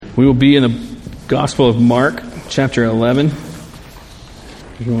We will be in the Gospel of Mark, chapter 11.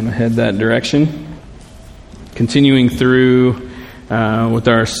 If you want to head that direction. Continuing through with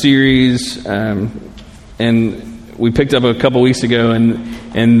our series, and we picked up a couple weeks ago,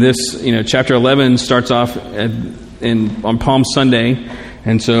 and this, chapter 11 starts off on Palm Sunday,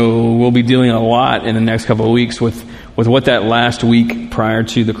 and so we'll be dealing a lot in the next couple of weeks with what that last week prior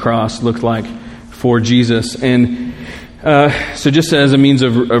to the cross looked like for Jesus. And so just as a means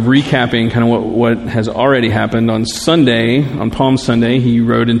of recapping kind of what has already happened, on Sunday, on Palm Sunday, he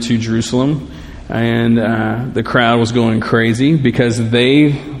rode into Jerusalem, and the crowd was going crazy because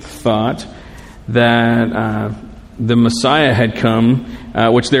they thought that the Messiah had come,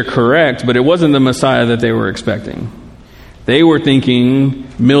 which they're correct, but it wasn't the Messiah that they were expecting. They were thinking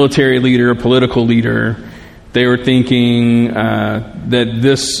military leader, political leader. They were thinking that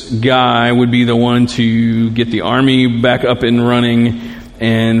this guy would be the one to get the army back up and running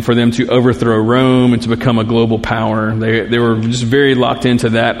and for them to overthrow Rome and to become a global power. They were just very locked into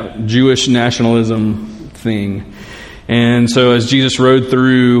that Jewish nationalism thing. And so as Jesus rode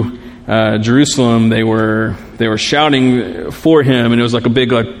through Jerusalem, they were shouting for him, and it was like a big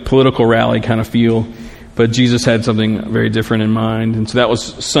political rally kind of feel. But Jesus had something very different in mind. And so that was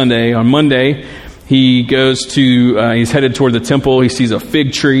Sunday. On Monday, he goes to, he's headed toward the temple. He sees a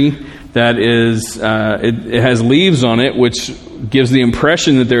fig tree that is, it has leaves on it, which gives the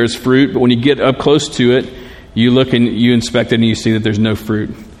impression that there is fruit. But when you get up close to it, you look and you inspect it and you see that there's no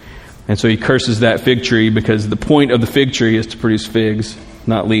fruit. And so he curses that fig tree because the point of the fig tree is to produce figs,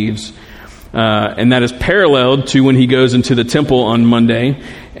 not leaves. And that is paralleled to when he goes into the temple on Monday.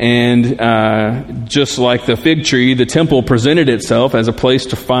 And just like the fig tree, the temple presented itself as a place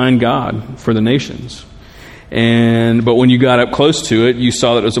to find God for the nations. But when you got up close to it, you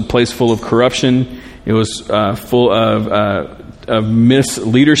saw that it was a place full of corruption. It was full of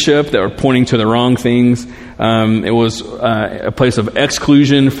misleadership that were pointing to the wrong things. It was a place of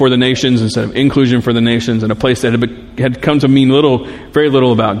exclusion for the nations instead of inclusion for the nations, and a place that had come to mean very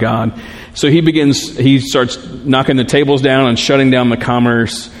little about God. So he starts knocking the tables down and shutting down the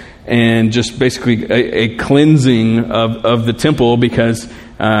commerce, and just basically a cleansing of the temple, because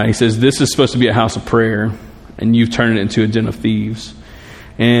he says this is supposed to be a house of prayer, and you've turned it into a den of thieves.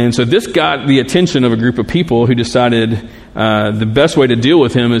 And so this got the attention of a group of people who decided the best way to deal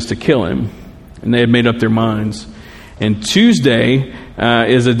with him is to kill him. And they had made up their minds. And Tuesday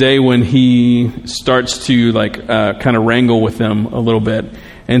is a day when he starts to kind of wrangle with them a little bit.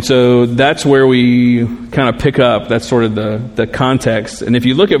 And so that's where we kind of pick up. That's sort of the context. And if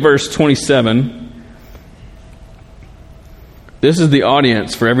you look at verse 27, this is the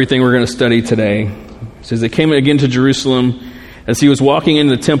audience for everything we're going to study today. It says, they came again to Jerusalem. As he was walking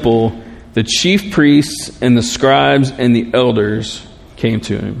into the temple, the chief priests and the scribes and the elders came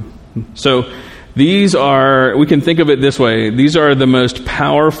to him. So we can think of it this way. These are the most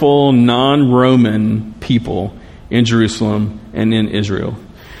powerful non-Roman people in Jerusalem and in Israel.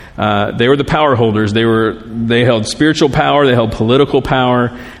 They were the power holders. They held spiritual power. They held political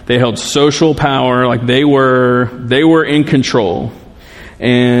power. They held social power. They were in control.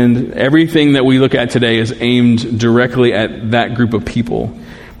 And everything that we look at today is aimed directly at that group of people.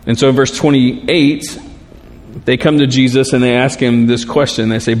 And so in verse 28, they come to Jesus and they ask him this question.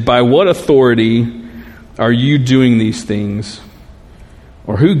 They say, by what authority are you doing these things?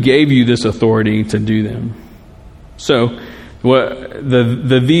 Or who gave you this authority to do them? So what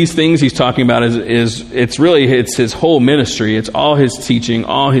these things he's talking about is it's his whole ministry. It's all his teaching,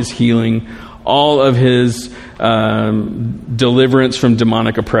 all his healing, all of his deliverance from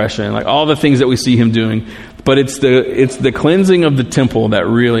demonic oppression, all the things that we see him doing. But it's the cleansing of the temple that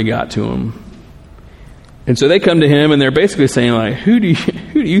really got to him. And so they come to him and they're basically saying, who do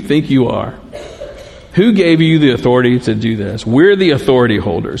you think you are? Who gave you the authority to do this? We're the authority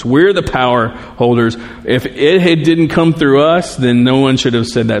holders. We're the power holders. If it didn't come through us, then no one should have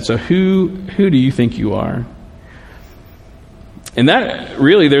said that. So who do you think you are? And that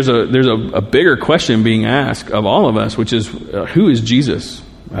really, there's a bigger question being asked of all of us, which is, who is Jesus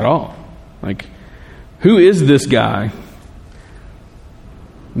at all? Who is this guy?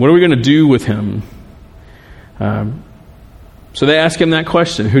 What are we going to do with him? So they ask him that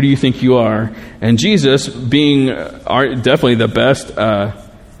question, who do you think you are? And Jesus, being definitely the best,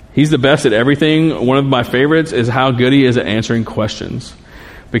 he's the best at everything. One of my favorites is how good he is at answering questions,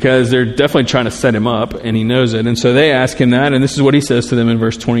 because they're definitely trying to set him up, and he knows it. And so they ask him that, and this is what he says to them in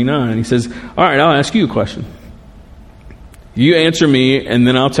verse 29. He says, all right, I'll ask you a question. You answer me, and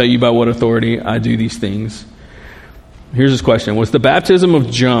then I'll tell you by what authority I do these things. Here's his question. Was the baptism of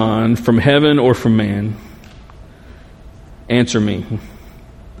John from heaven or from man? Answer me.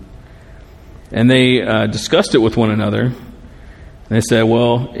 And they discussed it with one another. And they said,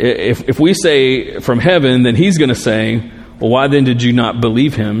 well, if we say from heaven, then he's going to say, well, why then did you not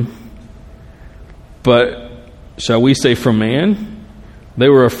believe him? But shall we say from man? They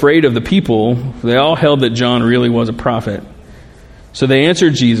were afraid of the people. They all held that John really was a prophet. So they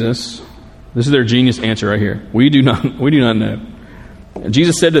answered Jesus. This is their genius answer right here. We do not know. And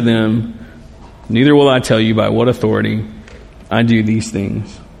Jesus said to them, neither will I tell you by what authority I do these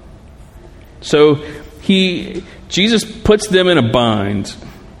things. So Jesus puts them in a bind,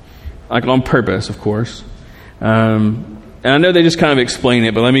 like on purpose, of course. And I know they just kind of explain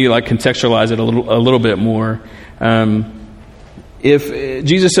it, but let me contextualize it a little bit more. If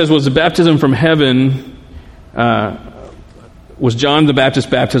Jesus says, was the baptism from heaven, was John the Baptist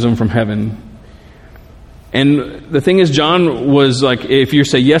baptism from heaven? And the thing is, John was if you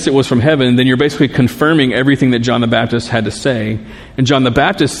say, yes, it was from heaven, then you're basically confirming everything that John the Baptist had to say. And John the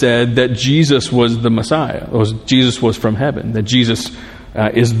Baptist said that Jesus was the Messiah, Jesus was from heaven, that Jesus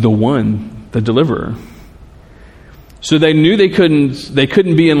is the one, the deliverer. So they knew they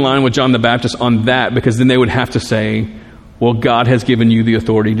couldn't be in line with John the Baptist on that, because then they would have to say, well, God has given you the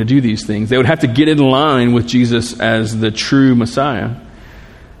authority to do these things. They would have to get in line with Jesus as the true Messiah.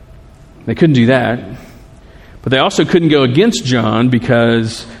 They couldn't do that. But they also couldn't go against John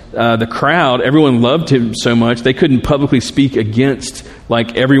because the crowd, everyone loved him so much, they couldn't publicly speak against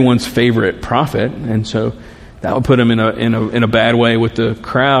everyone's favorite prophet. And so that would put them in a bad way with the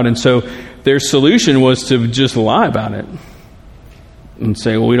crowd. And so their solution was to just lie about it and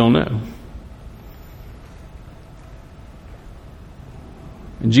say, well, we don't know.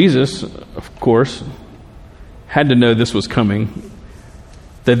 And Jesus, of course, had to know this was coming,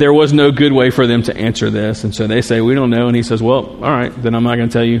 that there was no good way for them to answer this. And so they say, we don't know. And he says, well, all right, then I'm not going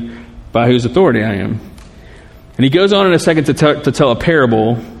to tell you by whose authority I am. And he goes on in a second to tell a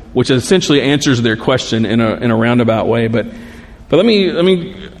parable, which essentially answers their question in a roundabout way. But let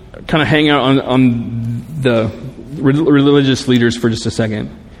me kind of hang out on the religious leaders for just a second.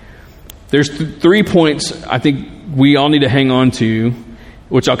 There's 3 points I think we all need to hang on to,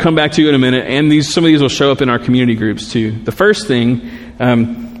 which I'll come back to in a minute, and some of these will show up in our community groups too. The first thing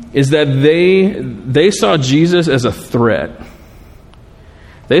is that they saw Jesus as a threat.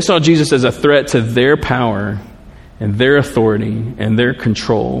 They saw Jesus as a threat to their power and their authority and their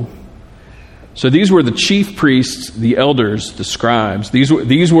control. So these were the chief priests, the elders, the scribes. These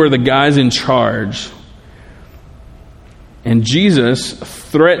were the guys in charge. And Jesus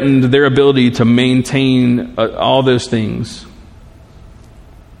threatened their ability to maintain all those things.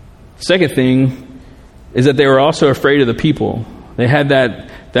 Second thing is that they were also afraid of the people. They had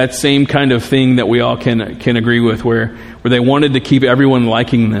that same kind of thing that we all can agree with, where they wanted to keep everyone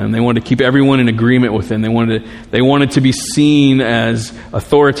liking them. They wanted to keep everyone in agreement with them. They wanted to be seen as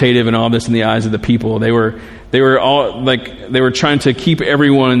authoritative and all this in the eyes of the people. They were trying to keep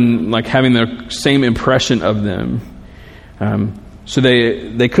everyone having the same impression of them. So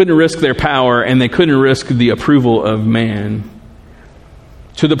they couldn't risk their power, and they couldn't risk the approval of man.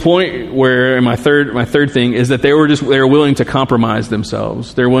 To the point where, and my third thing is that they were willing to compromise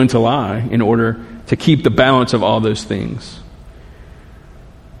themselves. They're willing to lie in order to keep the balance of all those things.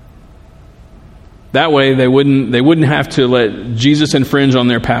 That way, they wouldn't have to let Jesus infringe on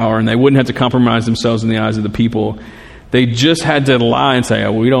their power, and they wouldn't have to compromise themselves in the eyes of the people. They just had to lie and say,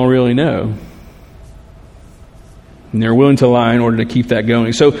 "Oh, we don't really know." And they're willing to lie in order to keep that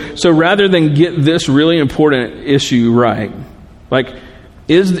going. So rather than get this really important issue right,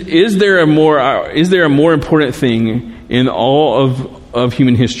 is there a more important thing in all of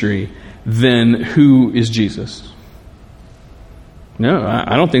human history than who is Jesus? No,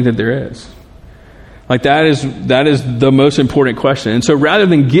 I don't think that there is. That is the most important question. And so rather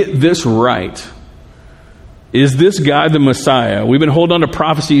than get this right, is this guy the Messiah? We've been holding on to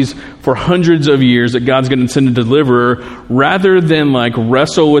prophecies for hundreds of years that God's going to send a deliverer. Rather than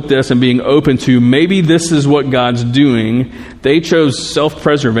wrestle with this and being open to maybe this is what God's doing, they chose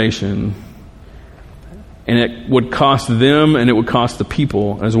self-preservation. And it would cost them, and it would cost the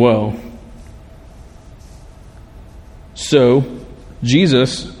people as well. So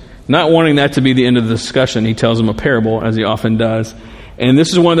Jesus, not wanting that to be the end of the discussion, he tells them a parable, as he often does. And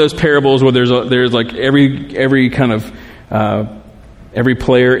this is one of those parables where there's every kind of every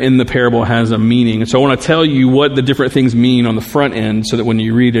player in the parable has a meaning. And so I want to tell you what the different things mean on the front end, so that when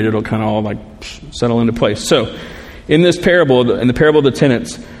you read it, it'll kind of all settle into place. So in this parable, in the parable of the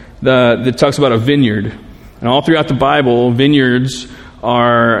tenants, it talks about a vineyard. And all throughout the Bible, vineyards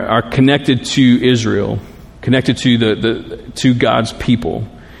are connected to Israel, connected to to God's people.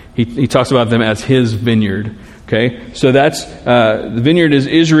 He talks about them as his vineyard. Okay, so that's the vineyard is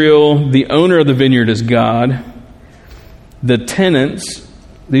Israel. The owner of the vineyard is God. The tenants,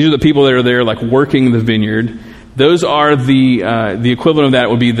 these are the people that are there, like working the vineyard. Those are the equivalent of that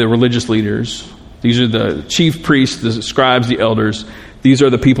would be the religious leaders. These are the chief priests, the scribes, the elders. These are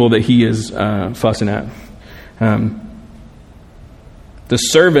the people that he is fussing at. The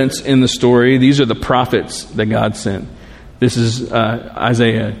servants in the story, these are the prophets that God sent. This is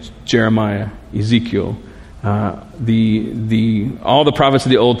Isaiah, Jeremiah, Ezekiel, all the prophets of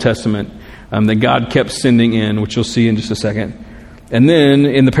the Old Testament that God kept sending in, which you'll see in just a second. And then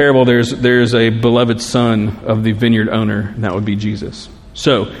in the parable, there's a beloved son of the vineyard owner, and that would be Jesus.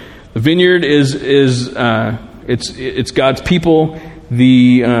 So the vineyard is God's people.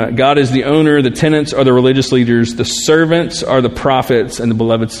 God is the owner. The tenants are the religious leaders. The servants are the prophets, and the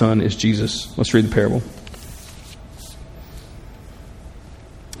beloved son is Jesus. Let's read the parable.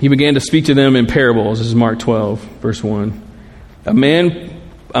 He began to speak to them in parables. This is Mark 12, verse 1. A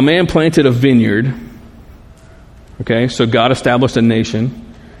man planted a vineyard. Okay, so God established a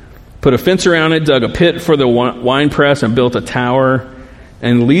nation, put a fence around it, dug a pit for the wine press, and built a tower,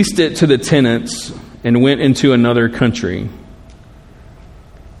 and leased it to the tenants, and went into another country.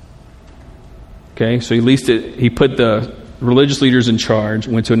 Okay, so he leased it. He put the religious leaders in charge,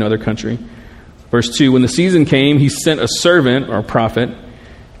 went to another country. Verse 2, when the season came, he sent a servant, or prophet,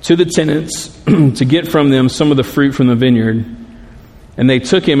 to the tenants to get from them some of the fruit from the vineyard. And they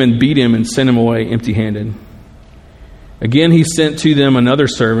took him and beat him and sent him away empty-handed. Again, he sent to them another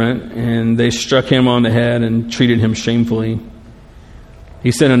servant, and they struck him on the head and treated him shamefully.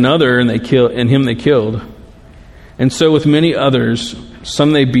 He sent another, and him they killed. And so with many others,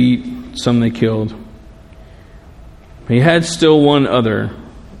 some they beat, some they killed. He had still one other,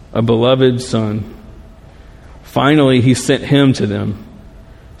 a beloved son. Finally, he sent him to them,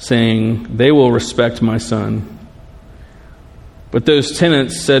 saying, they will respect my son. But those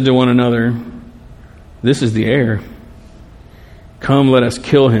tenants said to one another, this is the heir. Come, let us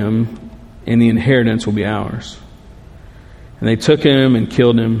kill him, and the inheritance will be ours. And they took him and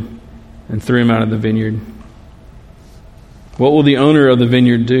killed him and threw him out of the vineyard. What will the owner of the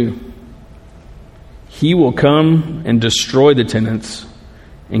vineyard do? He will come and destroy the tenants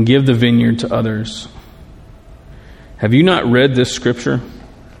and give the vineyard to others. Have you not read this scripture?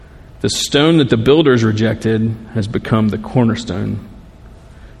 The stone that the builders rejected has become the cornerstone.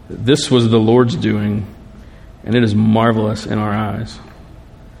 This was the Lord's doing, and it is marvelous in our eyes.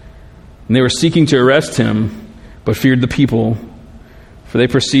 And they were seeking to arrest him, but feared the people, for they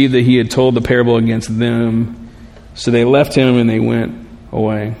perceived that he had told the parable against them. So they left him and they went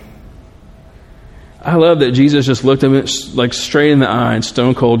away. I love that Jesus just looked at him like straight in the eye and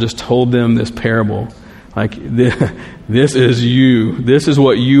stone cold just told them this parable. Like, this is you. This is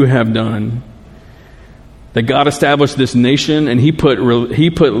what you have done. That God established this nation, and He put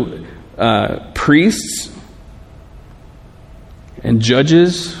priests and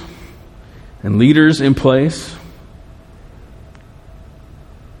judges and leaders in place,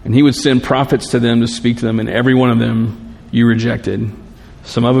 and He would send prophets to them to speak to them, and every one of them you rejected.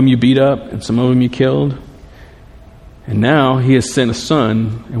 Some of them you beat up, and some of them you killed. And now He has sent a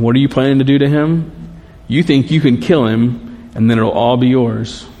son, and what are you planning to do to him? You think you can kill him, and then it'll all be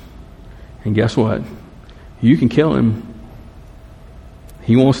yours. And guess what? You can kill him.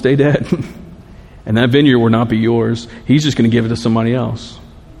 He won't stay dead. And that vineyard will not be yours. He's just going to give it to somebody else.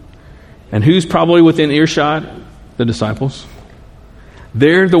 And who's probably within earshot? The disciples.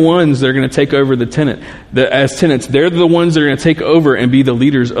 They're the ones that are going to take over the tenant. As tenants, they're the ones that are going to take over and be the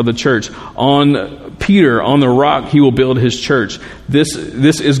leaders of the church. On Peter, on the rock, he will build his church. This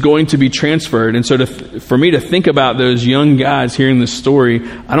is going to be transferred. And so for me to think about those young guys hearing this story,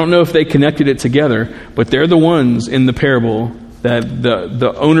 I don't know if they connected it together, but they're the ones in the parable that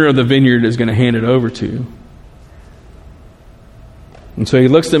the owner of the vineyard is going to hand it over to. And so he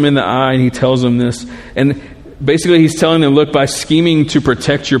looks them in the eye and he tells them this. And basically, he's telling them, look, by scheming to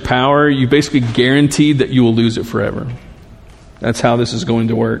protect your power, you basically guaranteed that you will lose it forever. That's how this is going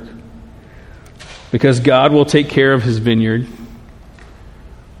to work. Because God will take care of His vineyard.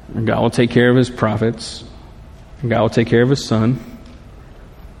 And God will take care of His prophets. And God will take care of His Son.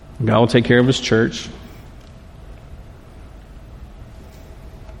 And God will take care of His church.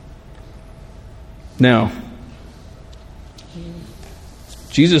 Now,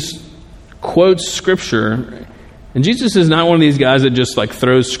 Jesus quotes Scripture. And Jesus is not one of these guys that just like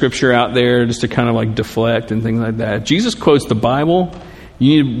throws Scripture out there just to kind of like deflect and things like that. Jesus quotes the Bible.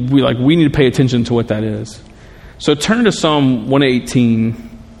 We need to pay attention to what that is. So turn to Psalm 118.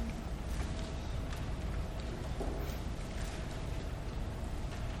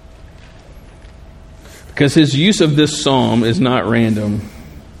 Because his use of this psalm is not random.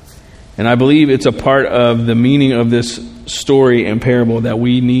 And I believe it's a part of the meaning of this story and parable that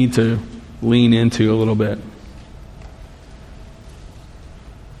we need to lean into a little bit.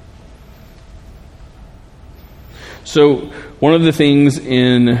 So one of the things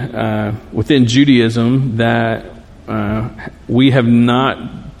within Judaism that we have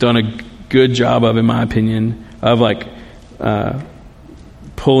not done a good job of, in my opinion, of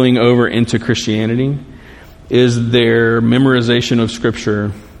pulling over into Christianity is their memorization of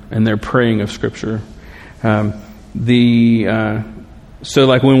Scripture and their praying of Scripture. So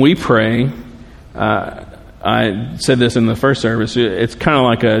when we pray, I said this in the first service, it's kind of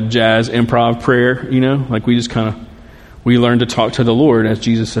like a jazz improv prayer, we learn to talk to the Lord as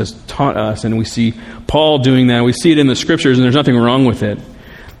Jesus has taught us, and we see Paul doing that. We see it in the Scriptures, and there's nothing wrong with it.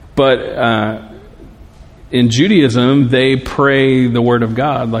 But in Judaism, they pray the Word of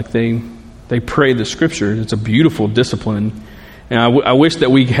God, they pray the Scriptures. It's a beautiful discipline. And I wish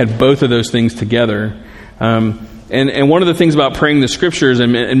that we had both of those things together. And one of the things about praying the Scriptures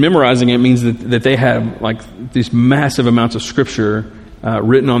and memorizing it means that they have these massive amounts of Scripture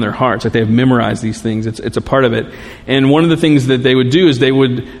written on their hearts, that they have memorized these things. It's a part of it. And one of the things that they would do is they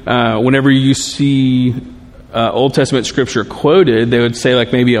would, whenever you see Old Testament Scripture quoted, they would say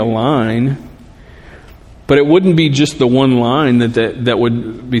maybe a line, but it wouldn't be just the one line that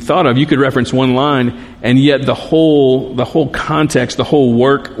would be thought of. You could reference one line, and yet the whole context, the whole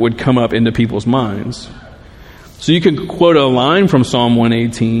work would come up into people's minds. So you could quote a line from Psalm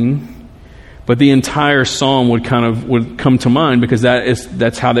 118, but the entire psalm would come to mind because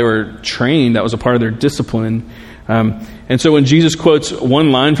that's how they were trained. That was a part of their discipline. And so when Jesus quotes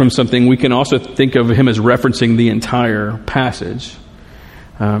one line from something, we can also think of him as referencing the entire passage.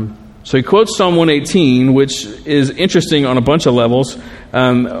 So he quotes Psalm 118, which is interesting on a bunch of levels.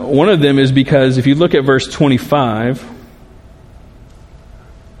 One of them is because if you look at verse 25,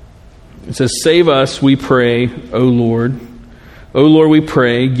 it says, "Save us, we pray, O Lord. O Lord, we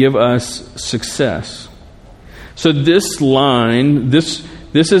pray, give us success." So this line, this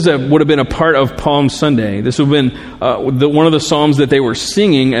would have been a part of Palm Sunday. This would have been one of the psalms that they were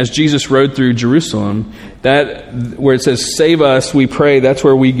singing as Jesus rode through Jerusalem. That where it says, "Save us, we pray," that's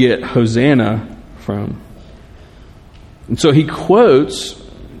where we get Hosanna from. And so he quotes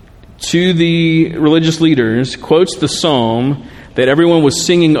to the religious leaders, quotes the psalm that everyone was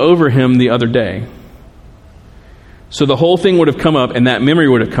singing over him the other day. So the whole thing would have come up, and that memory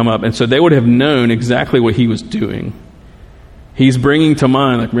would have come up, and so they would have known exactly what he was doing. He's bringing to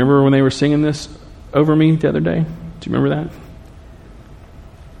mind, remember when they were singing this over me the other day? Do you remember that?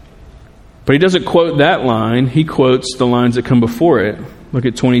 But he doesn't quote that line. He quotes the lines that come before it. Look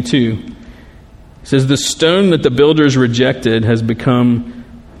at 22. It says, "The stone that the builders rejected has become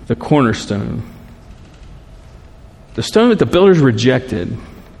the cornerstone." The stone that the builders rejected.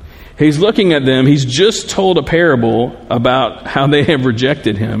 He's looking at them. He's just told a parable about how they have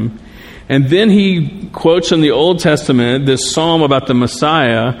rejected him. And then he quotes from the Old Testament this psalm about the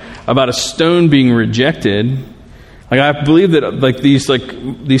Messiah, about a stone being rejected. I believe that these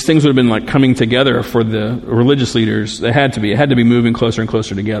things would have been coming together for the religious leaders. They had to be. It had to be moving closer and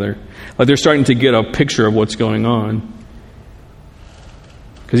closer together. They're starting to get a picture of what's going on.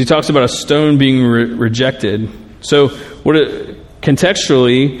 Because he talks about a stone being rejected. So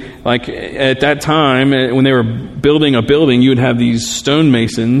contextually, at that time, when they were building a building, you would have these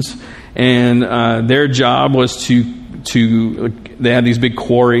stonemasons, and their job was they had these big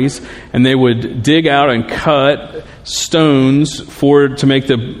quarries, and they would dig out and cut stones to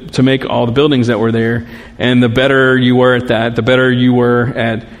make all the buildings that were there. And the better you were at that, the better you were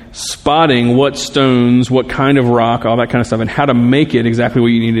at spotting what stones, what kind of rock, all that kind of stuff, and how to make it exactly what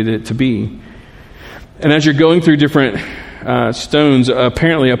you needed it to be. And as you're going through different stones,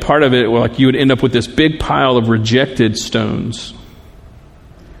 apparently a part of it, you would end up with this big pile of rejected stones.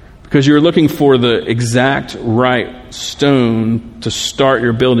 Because you were looking for the exact right stone to start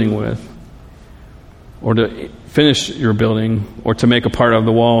your building with, or to finish your building, or to make a part of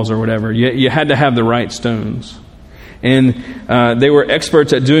the walls or whatever. You had to have the right stones. And they were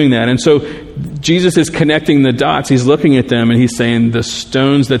experts at doing that. And so Jesus is connecting the dots. He's looking at them and he's saying, the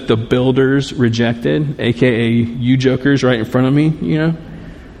stones that the builders rejected, a.k.a. you jokers right in front of me,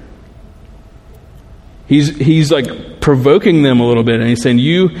 He's provoking them a little bit. And he's saying,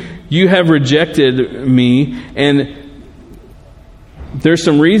 you have rejected me. And there's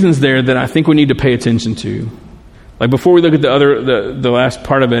some reasons there that I think we need to pay attention to. Before we look at the last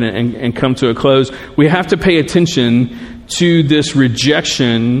part of it and come to a close, we have to pay attention to this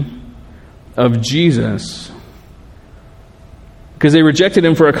rejection of Jesus. Because they rejected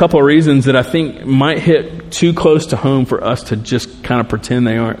him for a couple of reasons that I think might hit too close to home for us to just kind of pretend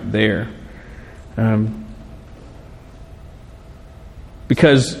they aren't there.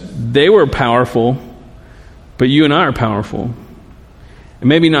 Because they were powerful, but you and I are powerful. And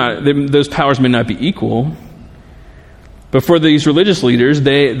maybe not, those powers may not be equal. But for these religious leaders,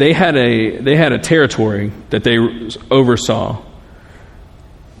 they had a territory that they oversaw.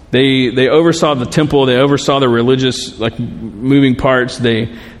 They oversaw the temple. They oversaw the religious moving parts.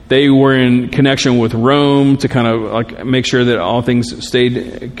 They were in connection with Rome to kind of make sure that all things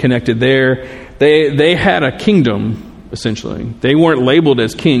stayed connected there. They had a kingdom, essentially. They weren't labeled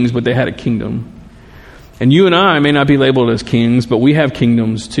as kings, but they had a kingdom. And you and I may not be labeled as kings, but we have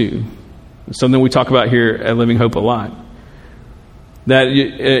kingdoms too. It's something we talk about here at Living Hope a lot. That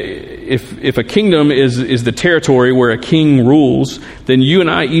if a kingdom is the territory where a king rules, then you and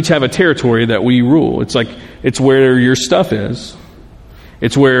I each have a territory that we rule. It's where your stuff is.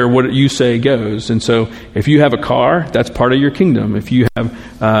 It's where what you say goes. And so if you have a car, that's part of your kingdom. If you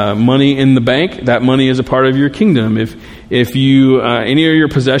have money in the bank, that money is a part of your kingdom. If you any of your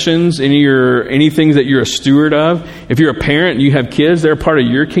possessions, any things that you're a steward of, if you're a parent and you have kids, they're a part of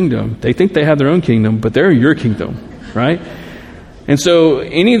your kingdom. They think they have their own kingdom, but they're your kingdom, right? And so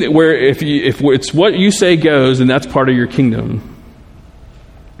if it's what you say goes, then that's part of your kingdom.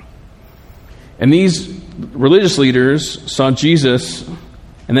 And these religious leaders saw Jesus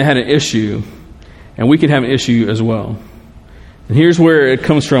and they had an issue, and we could have an issue as well. And here's where it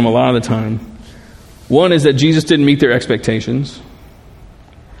comes from a lot of the time. One is that Jesus didn't meet their expectations.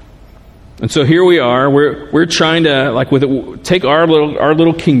 And so here we are, we're trying to take our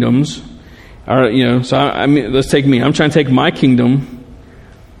little kingdoms. Let's take me. I'm trying to take my kingdom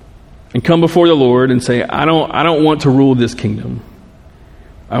and come before the Lord and say, I don't want to rule this kingdom.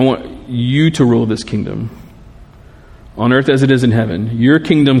 I want you to rule this kingdom on earth as it is in heaven. Your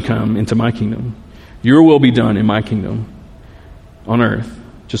kingdom come into my kingdom. Your will be done in my kingdom on earth,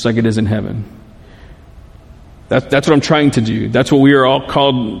 just like it is in heaven. That's what I'm trying to do. That's what we are all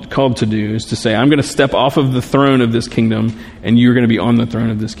called to do, is to say, I'm going to step off of the throne of this kingdom, and you're going to be on the throne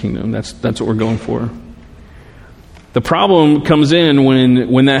of this kingdom. That's what we're going for. The problem comes in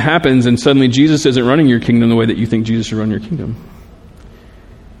when that happens, and suddenly Jesus isn't running your kingdom the way that you think Jesus should run your kingdom.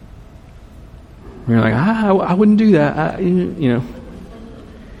 You're like, I wouldn't do that,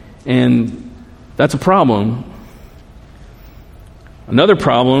 and that's a problem. Another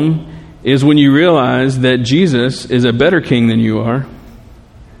problem is when you realize that Jesus is a better king than you are,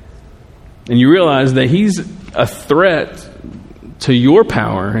 and you realize that he's a threat to your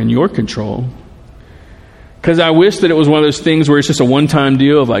power and your control. Because I wish that it was one of those things where it's just a one-time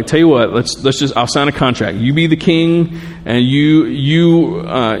deal of tell you what, I'll sign a contract. You be the king, and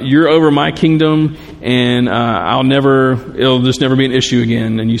you're over my kingdom, and it'll just never be an issue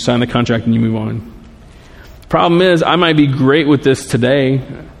again. And you sign the contract and you move on. Problem is, I might be great with this today.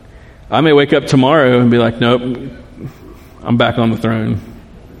 I may wake up tomorrow and be like, nope, I'm back on the throne.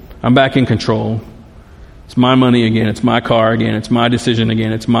 I'm back in control. It's my money again. It's my car again. It's my decision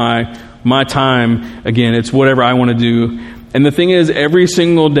again. It's my time again. It's whatever I want to do. And the thing is, every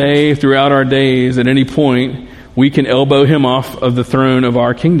single day throughout our days, at any point, we can elbow him off of the throne of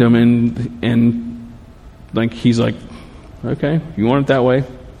our kingdom. And he's like, okay, you want it that way?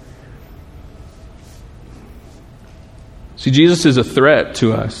 See, Jesus is a threat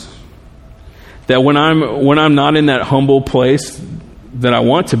to us. That when I'm not in that humble place that I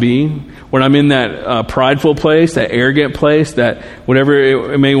want to be, when I'm in that prideful place, that arrogant place, that whatever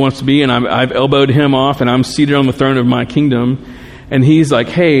it may wants to be, and I've elbowed him off, and I'm seated on the throne of my kingdom, and he's like,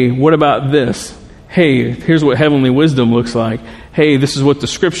 hey, what about this? Hey, here's what heavenly wisdom looks like. Hey, this is what the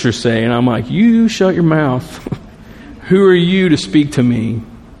scriptures say. And I'm like, you shut your mouth. Who are you to speak to me?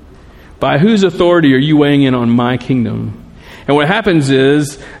 By whose authority are you weighing in on my kingdom? And what happens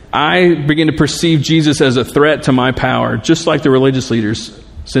is, I begin to perceive Jesus as a threat to my power, just like the religious leaders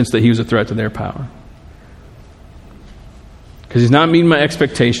sensed that he was a threat to their power. Because he's not meeting my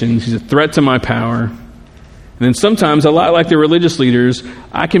expectations. He's a threat to my power. And then sometimes, a lot like the religious leaders,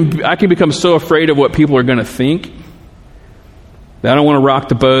 I can become so afraid of what people are going to think that I don't want to rock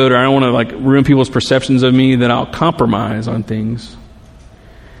the boat, or I don't want to ruin people's perceptions of me, that I'll compromise on things.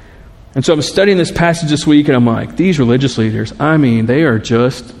 And so I'm studying this passage this week, and I'm like, these religious leaders, they are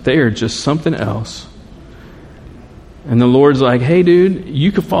just something else. And the Lord's like, hey, dude,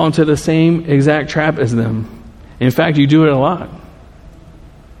 you could fall into the same exact trap as them. In fact, you do it a lot.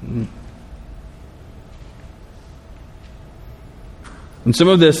 And some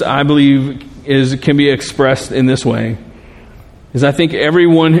of this, I believe, can be expressed in this way. Is I think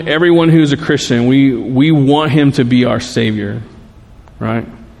everyone who's a Christian, we want him to be our Savior. right?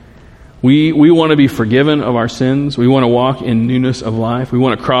 We want to be forgiven of our sins. We want to walk in newness of life. We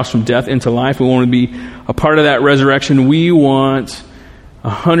want to cross from death into life. We want to be a part of that resurrection. We want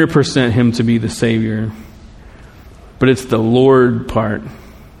 100% Him to be the Savior. But it's the Lord part.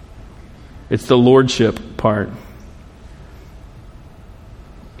 It's the Lordship part.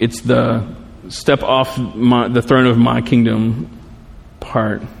 It's the step off the throne of my kingdom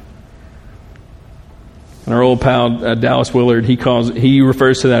part. And our old pal Dallas Willard, he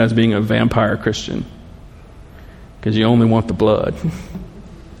refers to that as being a vampire Christian, because you only want the blood.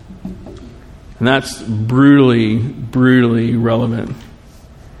 And that's brutally, brutally relevant.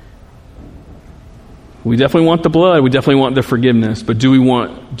 We definitely want the blood. We definitely want the forgiveness. But do we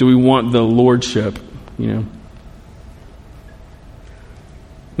want the lordship? The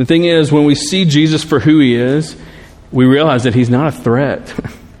thing is, when we see Jesus for who He is, we realize that He's not a threat.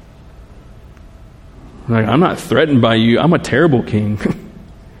 Like, I'm not threatened by you. I'm a terrible king.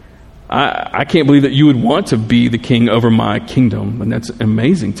 I can't believe that you would want to be the king over my kingdom, and that's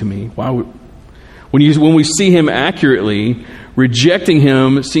amazing to me. When we see Him accurately, rejecting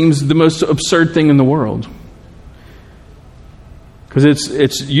Him seems the most absurd thing in the world. Because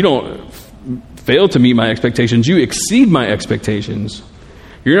it's you don't fail to meet my expectations, you exceed my expectations.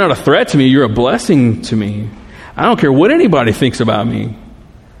 You're not a threat to me, you're a blessing to me. I don't care what anybody thinks about me.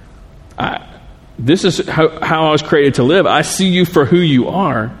 This is how I was created to live. I see you for who you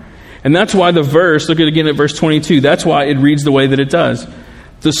are. And that's why the verse, look again at verse 22, that's why it reads the way that it does.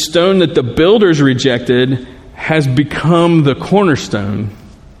 The stone that the builders rejected has become the cornerstone.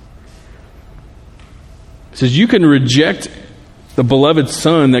 It says you can reject the beloved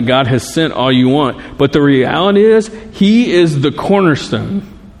Son that God has sent all you want, but the reality is He is the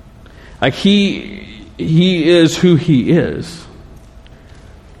cornerstone. Like He is who He is.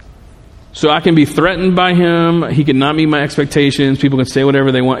 So I can be threatened by Him. He can not meet my expectations. People can say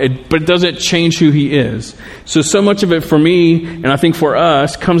whatever they want. But it doesn't change who He is. So much of it for me, and I think for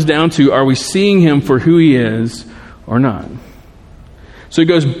us, comes down to, are we seeing Him for who He is or not? So it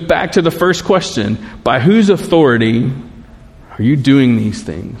goes back to the first question. By whose authority are you doing these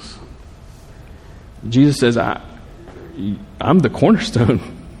things? Jesus says, I'm the cornerstone.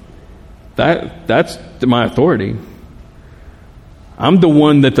 That's my authority. I'm the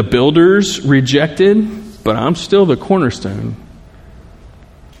one that the builders rejected, but I'm still the cornerstone.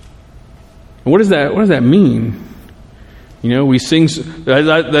 And what does that mean? We sing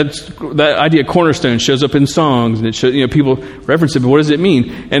that idea of cornerstone shows up in songs, and it shows, people reference it. But what does it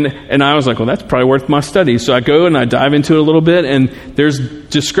mean? And I was like, well, that's probably worth my study. So I go and I dive into it a little bit, and there's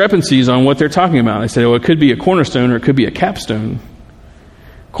discrepancies on what they're talking about. They say, well, it could be a cornerstone or it could be a capstone.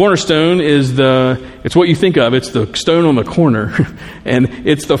 Cornerstone it's what you think of. It's the stone on the corner. And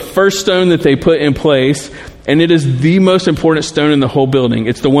it's the first stone that they put in place. And it is the most important stone in the whole building.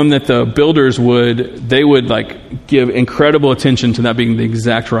 It's the one that the builders would give incredible attention to that being the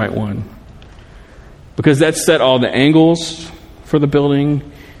exact right one. Because that set all the angles for the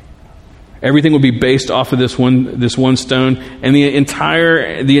building. Everything would be based off of this one stone. And the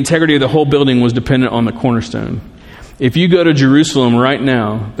integrity of the whole building was dependent on the cornerstone. If you go to Jerusalem right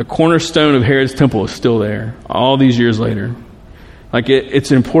now, the cornerstone of Herod's temple is still there, all these years later.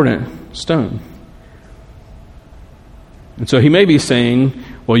 It's an important stone. And so He may be saying,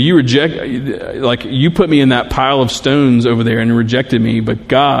 well, you put me in that pile of stones over there and rejected me, but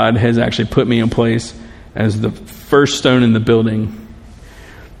God has actually put me in place as the first stone in the building.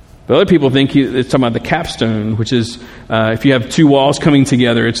 But other people think it's talking about the capstone, which is if you have two walls coming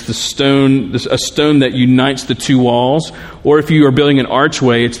together, it's a stone that unites the two walls. Or if you are building an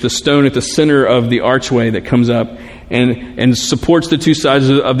archway, it's the stone at the center of the archway that comes up and supports the two sides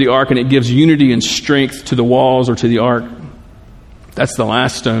of the ark, and it gives unity and strength to the walls or to the ark. That's the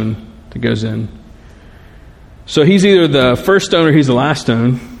last stone that goes in. So He's either the first stone or He's the last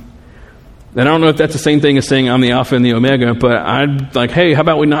stone. And I don't know if that's the same thing as saying I'm the Alpha and the Omega, but I'd like, hey, how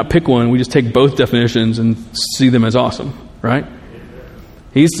about we not pick one? We just take both definitions and see them as awesome, right?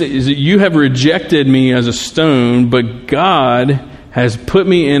 He says, you have rejected me as a stone, but God has put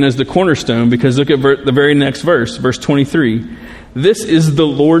me in as the cornerstone, because look at the very next verse 23. This is the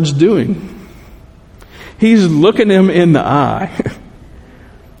Lord's doing. He's looking Him in the eye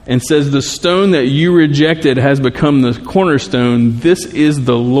and says, the stone that you rejected has become the cornerstone. This is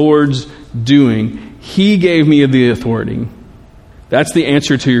the Lord's doing. He gave me the authority. That's the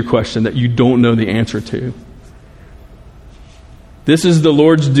answer to your question that you don't know the answer to. This is the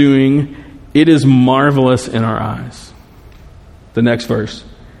Lord's doing. It is marvelous in our eyes. The next verse.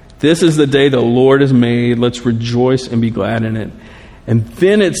 This is the day the Lord has made. Let's rejoice and be glad in it. And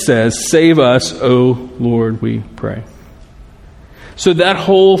then it says, save us, O Lord, we pray. So that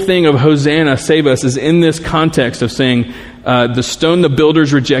whole thing of Hosanna, save us, is in this context of saying the stone the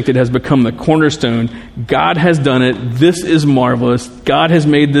builders rejected has become the cornerstone. God has done it. This is marvelous. God has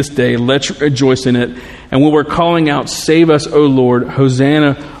made this day. Let's rejoice in it. And when we're calling out, save us, O Lord,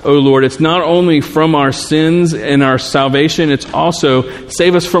 Hosanna, O Lord, it's not only from our sins and our salvation, it's also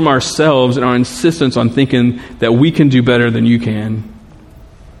save us from ourselves and our insistence on thinking that we can do better than you can.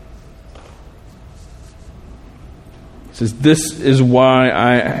 He says, this is why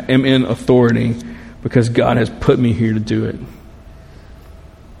I am in authority, because God has put me here to do it.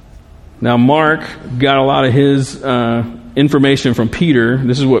 Now, Mark got a lot of his information from Peter.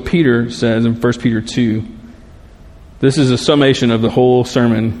 This is what Peter says in 1 Peter 2. This is a summation of the whole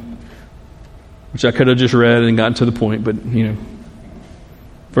sermon, which I could have just read and gotten to the point, but,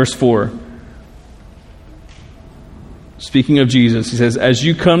 Verse 4. Speaking of Jesus, he says, as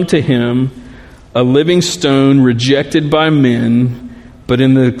you come to him, a living stone rejected by men, but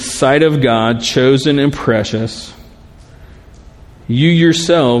in the sight of God, chosen and precious, you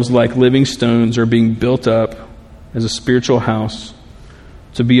yourselves, like living stones, are being built up as a spiritual house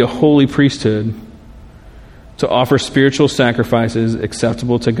to be a holy priesthood, to offer spiritual sacrifices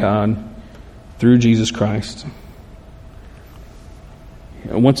acceptable to God through Jesus Christ.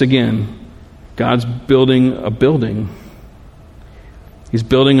 And once again, God's building a building. He's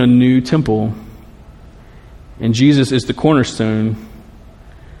building a new temple. And Jesus is the cornerstone.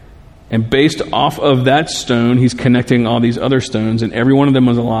 And based off of that stone, he's connecting all these other stones, and every one of them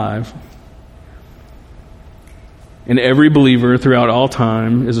is alive. And every believer throughout all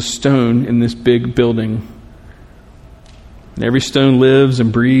time is a stone in this big building. And every stone lives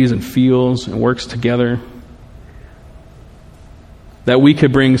and breathes and feels and works together. That we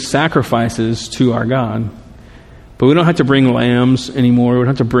could bring sacrifices to our God. But we don't have to bring lambs anymore. We don't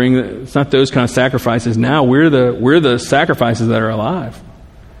have to bring, it's not those kind of sacrifices. Now we're the sacrifices that are alive.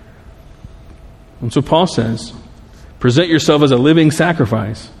 That's what Paul says. Present yourself as a living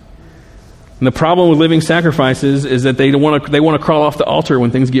sacrifice. And the problem with living sacrifices is that they want to crawl off the altar when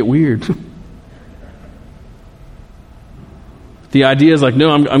things get weird. The idea is like,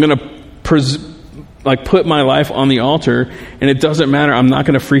 no, I'm going to put my life on the altar, and it doesn't matter. I'm not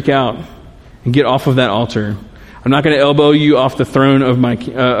going to freak out and get off of that altar. I'm not going to elbow you off the throne of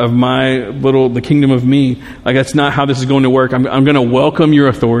the kingdom of me. Like, that's not how this is going to work. I'm going to welcome your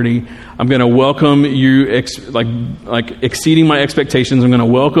authority. I'm going to welcome you, exceeding my expectations. I'm going to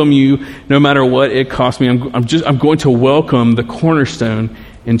welcome you no matter what it costs me. I'm going to welcome the cornerstone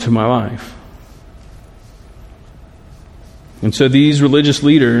into my life. And so these religious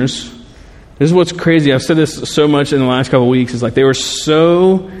leaders, this is what's crazy. I've said this so much in the last couple of weeks. It's like they were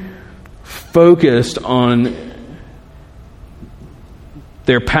so focused on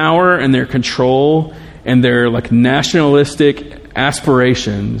their power and their control and their nationalistic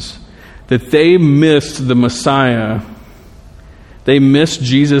aspirations that they missed the Messiah. They missed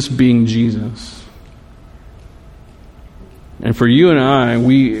Jesus being Jesus. And for you and I,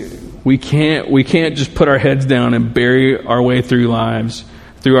 we can't just put our heads down and bury our way through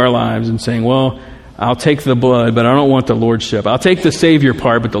our lives and saying, well, I'll take the blood, but I don't want the lordship. I'll take the Savior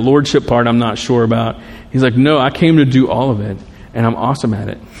part, but the lordship part I'm not sure about. He's like, no, I came to do all of it. And I'm awesome at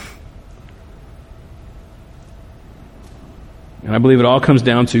it. And I believe it all comes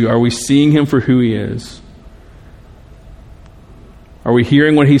down to, are we seeing him for who he is? Are we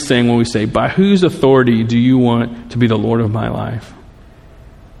hearing what he's saying when we say, by whose authority do you want to be the Lord of my life?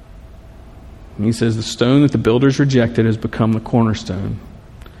 And he says, the stone that the builders rejected has become the cornerstone.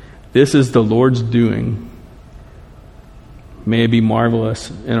 This is the Lord's doing. May it be marvelous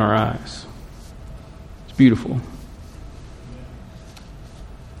in our eyes. It's beautiful.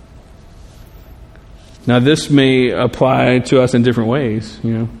 Now, this may apply to us in different ways.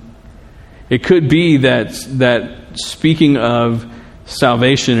 It could be that speaking of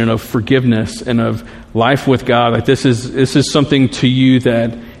salvation and of forgiveness and of life with God, this is something to you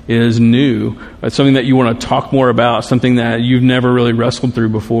that is new. It's something that you want to talk more about, something that you've never really wrestled through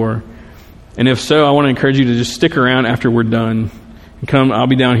before. And if so, I want to encourage you to just stick around after we're done. And come, I'll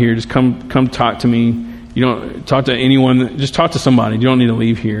be down here. Just come talk to me. You don't talk to anyone. Just talk to somebody. You don't need to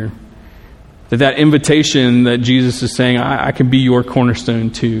leave here. That invitation that Jesus is saying, I can be your cornerstone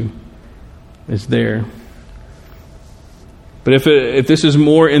too, is there. But if this is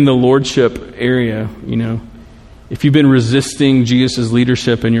more in the lordship area, if you've been resisting Jesus'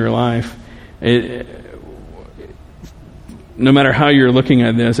 leadership in your life, no matter how you're looking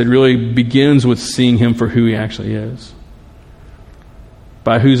at this, it really begins with seeing him for who he actually is.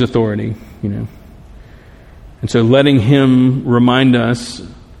 By whose authority, And so letting him remind us,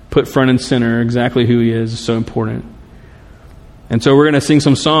 put front and center exactly who he is so important. And so we're going to sing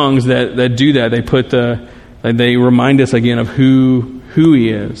some songs that do that. They remind us again of who He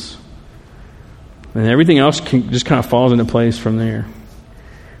is. And everything else just kind of falls into place from there.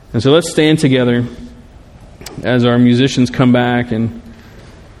 And so let's stand together as our musicians come back, and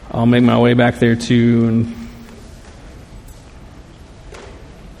I'll make my way back there too. And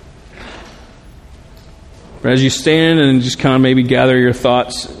but as you stand and just kind of maybe gather your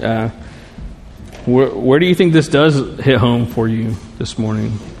thoughts, where do you think this does hit home for you this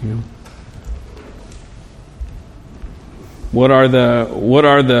morning? You know? What are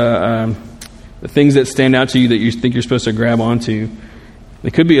the things that stand out to you that you think you're supposed to grab onto?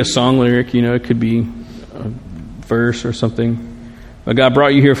 It could be a song lyric, it could be a verse or something. But God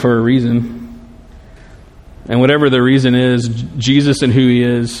brought you here for a reason. And whatever the reason is, Jesus and who He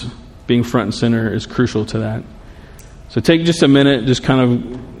is being front and center is crucial to that. So take just a minute, just kind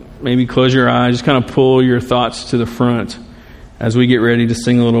of maybe close your eyes, just kind of pull your thoughts to the front as we get ready to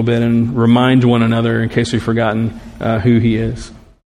sing a little bit and remind one another in case we've forgotten who He is.